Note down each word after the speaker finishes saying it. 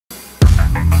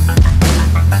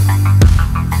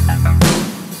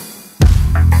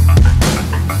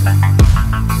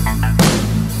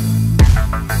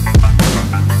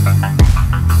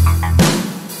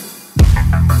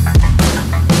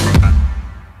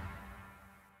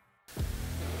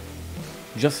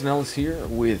Justin Ellis here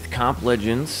with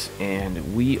CompLegends,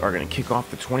 and we are going to kick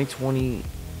off the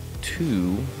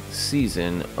 2022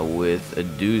 season with a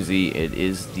doozy. It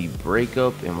is the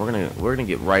breakup, and we're gonna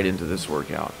get right into this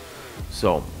workout.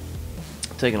 So,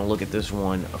 taking a look at this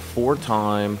one, a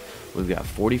 4-time. We've got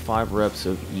 45 reps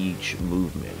of each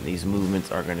movement. These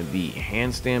movements are going to be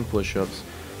handstand push-ups,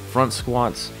 front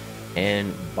squats,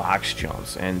 and box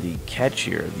jumps. And the catch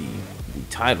here, the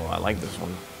title, I like this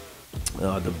one.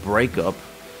 The breakup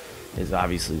is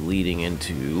obviously leading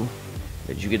into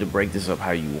that you get to break this up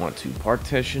how you want to.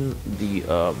 Partition the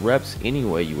reps any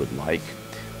way you would like.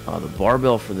 The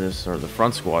barbell for this, or the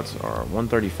front squats, are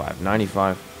 135,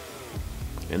 95,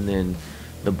 and then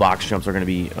the box jumps are going to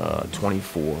be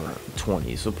 24,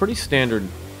 20. So pretty standard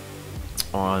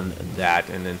on that.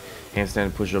 And then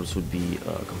handstand push-ups would be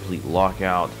a complete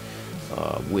lockout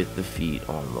with the feet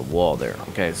on the wall there.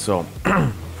 Okay, so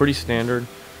pretty standard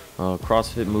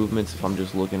CrossFit movements. If I'm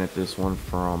just looking at this one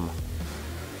from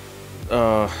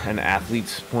an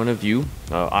athlete's point of view,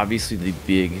 obviously the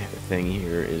big thing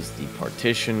here is the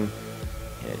partition,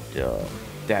 and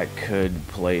that could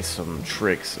play some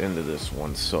tricks into this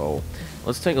one. So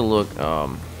let's take a look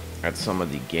at some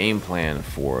of the game plan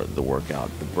for the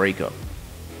workout, the breakup.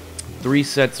 3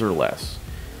 sets or less.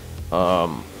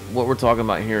 What we're talking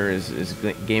about here is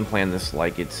game plan this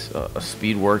like it's a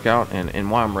speed workout, and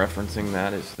why I'm referencing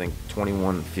that is think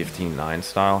 21-15-9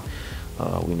 style.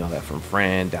 We know that from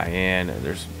Fran, Diane, and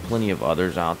there's plenty of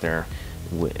others out there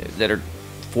that are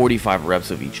 45 reps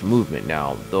of each movement.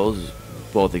 Now those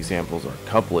both examples are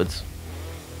couplets,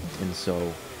 and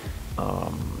so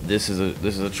this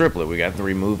is a triplet. We got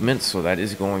 3 movements, so that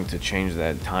is going to change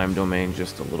that time domain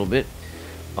just a little bit,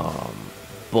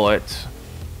 but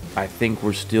I think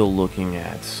we're still looking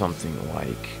at something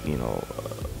like,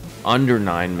 under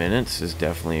 9 minutes is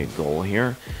definitely a goal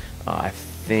here. I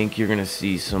think you're going to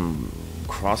see some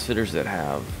CrossFitters that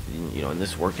have, in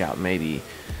this workout, maybe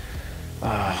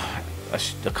a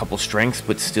couple strengths,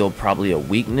 but still probably a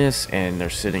weakness, and they're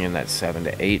sitting in that 7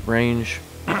 to 8 range.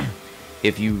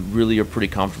 If you really are pretty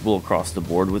comfortable across the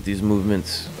board with these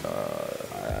movements,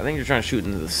 I think you're trying to shoot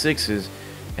into the 6s.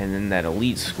 And then that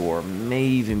elite score may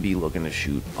even be looking to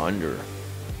shoot under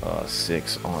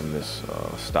 6 on this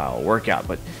style workout.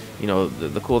 But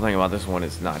the cool thing about this one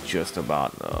is not just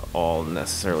about all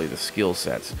necessarily the skill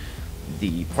sets.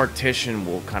 The partition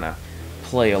will kind of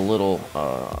play a little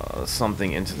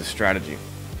something into the strategy.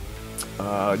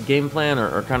 Game plan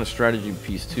or kind of strategy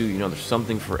piece too. There's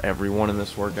something for everyone in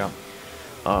this workout.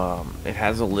 It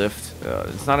has a lift.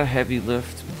 It's not a heavy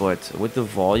lift, but with the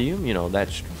volume, that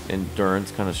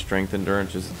endurance, kind of strength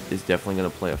endurance is definitely going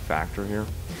to play a factor here.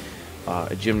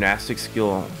 A gymnastic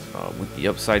skill with the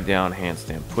upside down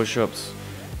handstand push-ups,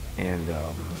 and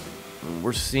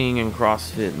we're seeing in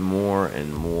CrossFit more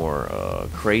and more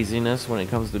craziness when it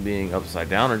comes to being upside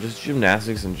down or just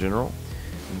gymnastics in general.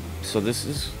 So this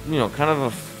is kind of a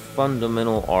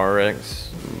fundamental RX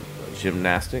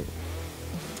gymnastic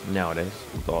nowadays,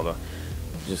 with all the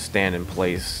just stand in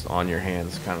place on your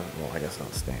hands, kind of, well, I guess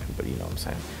not stand, but you know what I'm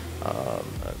saying,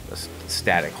 a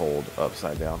static hold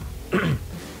upside down.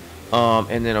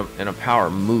 And then a power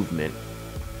movement,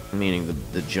 meaning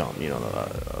the jump,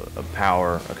 a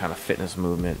power, a kind of fitness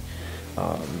movement,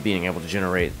 being able to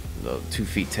generate the 2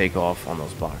 feet takeoff on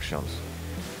those box jumps.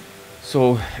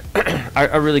 So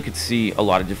I really could see a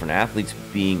lot of different athletes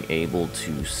being able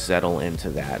to settle into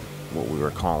that, what we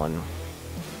were calling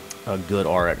a good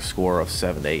RX score of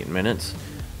 7 to 8 minutes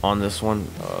on this one,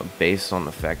 based on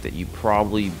the fact that you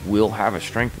probably will have a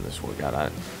strength in this workout.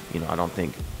 I don't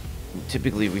think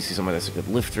typically if we see somebody that's a good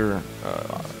lifter,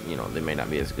 they may not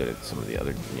be as good at some of the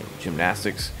other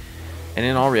gymnastics. And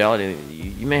in all reality,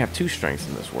 you may have 2 strengths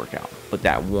in this workout, but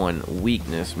that one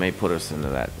weakness may put us into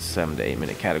that 7 to 8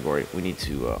 minute category. We need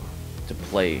to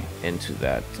play into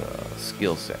that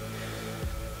skill set.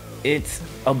 It's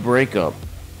a breakup.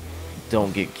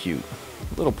 Don't get cute.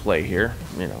 A little play here,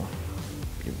 you're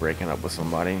breaking up with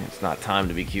somebody. It's not time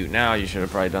to be cute now. You should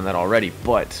have probably done that already.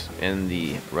 But in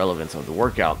the relevance of the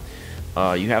workout,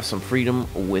 you have some freedom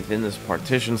within this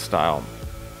partition style,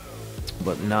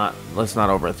 but let's not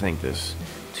overthink this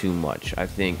too much. I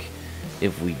think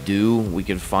if we do, we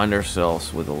could find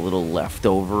ourselves with a little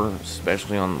leftover,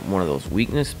 especially on one of those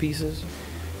weakness pieces.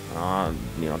 Don't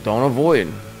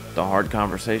avoid the hard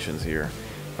conversations here.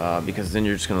 Because then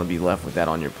you're just going to be left with that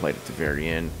on your plate at the very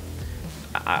end.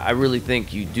 I really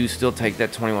think you do still take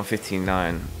that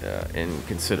 21:15.9 in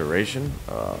consideration,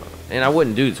 and I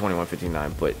wouldn't do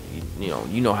 21:15.9, but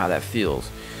you know how that feels.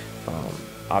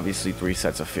 Obviously, 3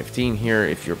 sets of 15 here.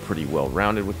 If you're pretty well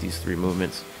rounded with these 3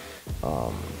 movements,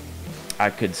 I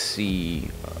could see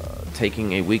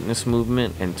taking a weakness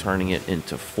movement and turning it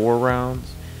into 4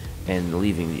 rounds, and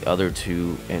leaving the other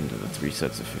 2 into the 3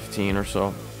 sets of 15 or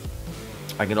so.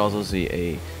 I could also see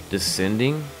a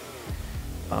descending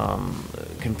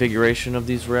configuration of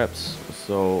these reps.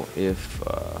 So if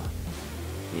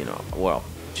well,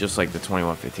 just like the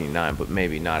 21:15.9, but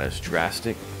maybe not as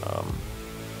drastic,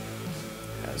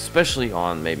 especially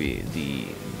on maybe the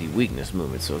weakness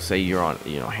movement. So say you're on,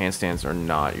 handstands are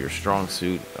not your strong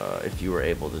suit. If you were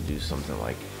able to do something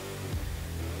like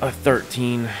a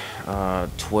 13,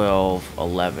 12,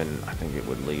 11, I think it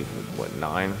would leave with what,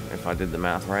 9 if I did the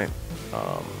math right.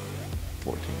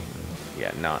 14,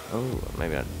 yeah, not, oh,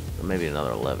 maybe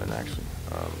another 11 actually.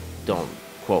 Don't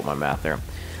quote my math there,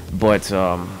 but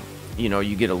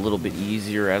you get a little bit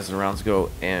easier as the rounds go,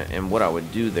 and what I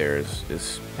would do there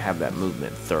is have that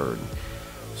movement third.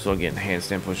 So again,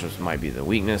 handstand push-ups might be the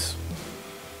weakness.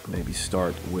 Maybe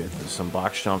start with some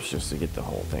box jumps just to get the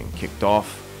whole thing kicked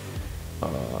off.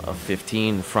 Of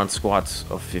 15, front squats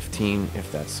of 15,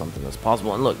 if that's something that's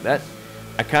possible. And look, that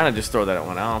I kind of just throw that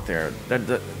one out there.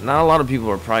 That not a lot of people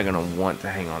are probably going to want to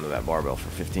hang on to that barbell for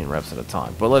 15 reps at a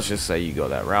time. But let's just say you go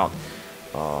that route.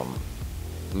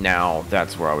 Now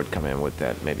that's where I would come in with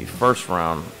that maybe first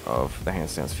round of the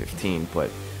handstands 15,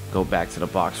 but go back to the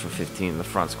box for 15, the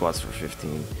front squats for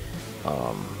 15.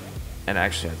 And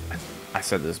actually, I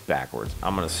said this backwards.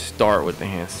 I'm going to start with the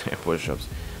handstand push-ups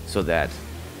so that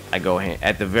I go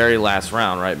at the very last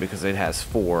round, right? Because it has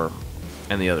 4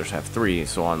 and the others have 3.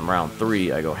 So on round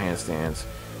 3, I go handstands.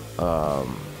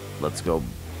 Let's go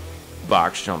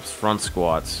box jumps, front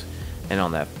squats. And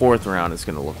on that 4th round, it's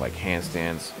going to look like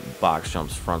handstands, box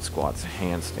jumps, front squats,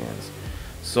 handstands.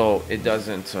 So it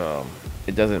doesn't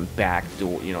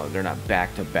backdoor, they're not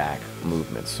back-to-back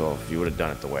movements. So if you would have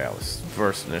done it the way I was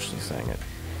first initially saying it,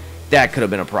 that could have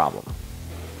been a problem.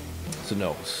 So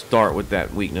no, start with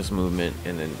that weakness movement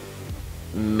and then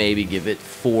maybe give it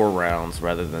 4 rounds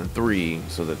rather than 3,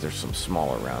 so that there's some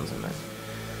smaller rounds in there.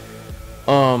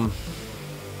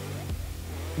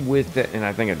 With that, and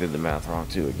I think I did the math wrong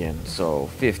too again. So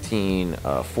 15,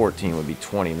 14 would be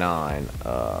 29.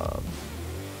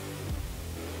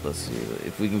 Let's see,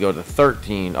 if we can go to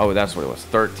 13. Oh, that's what it was.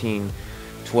 13,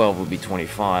 12 would be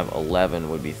 25, 11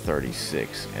 would be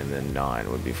 36, and then 9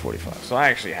 would be 45. So I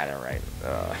actually had it right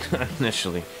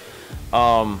initially.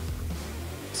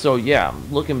 So yeah,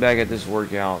 looking back at this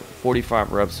workout,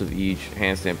 45 reps of each,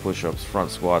 handstand push-ups, front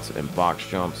squats, and box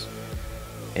jumps.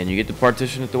 And you get to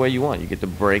partition it the way you want. You get to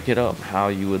break it up how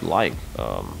you would like.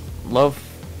 Love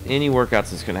any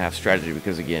workouts that's going to have strategy,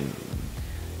 because again,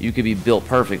 you could be built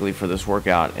perfectly for this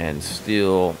workout and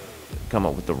still come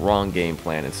up with the wrong game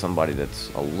plan, and somebody that's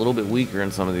a little bit weaker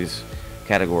in some of these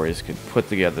categories could put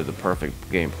together the perfect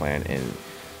game plan. And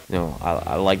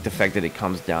I like the fact that it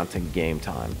comes down to game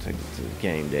time, to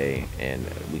game day, and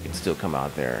we can still come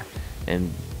out there and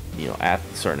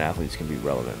certain athletes can be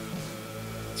relevant.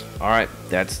 All right,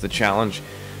 that's the challenge.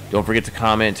 Don't forget to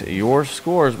comment your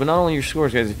scores, but not only your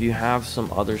scores, guys. If you have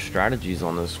some other strategies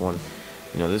on this one,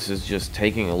 this is just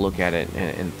taking a look at it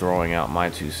and throwing out my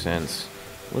 2 cents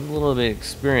with a little bit of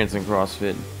experience in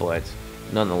CrossFit, but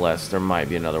nonetheless, there might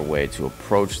be another way to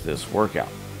approach this workout.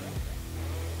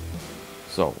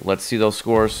 So let's see those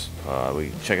scores. We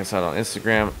can check us out on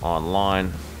Instagram,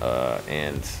 online,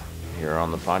 and here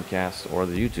on the podcast or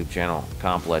the YouTube channel,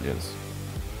 CompLegends.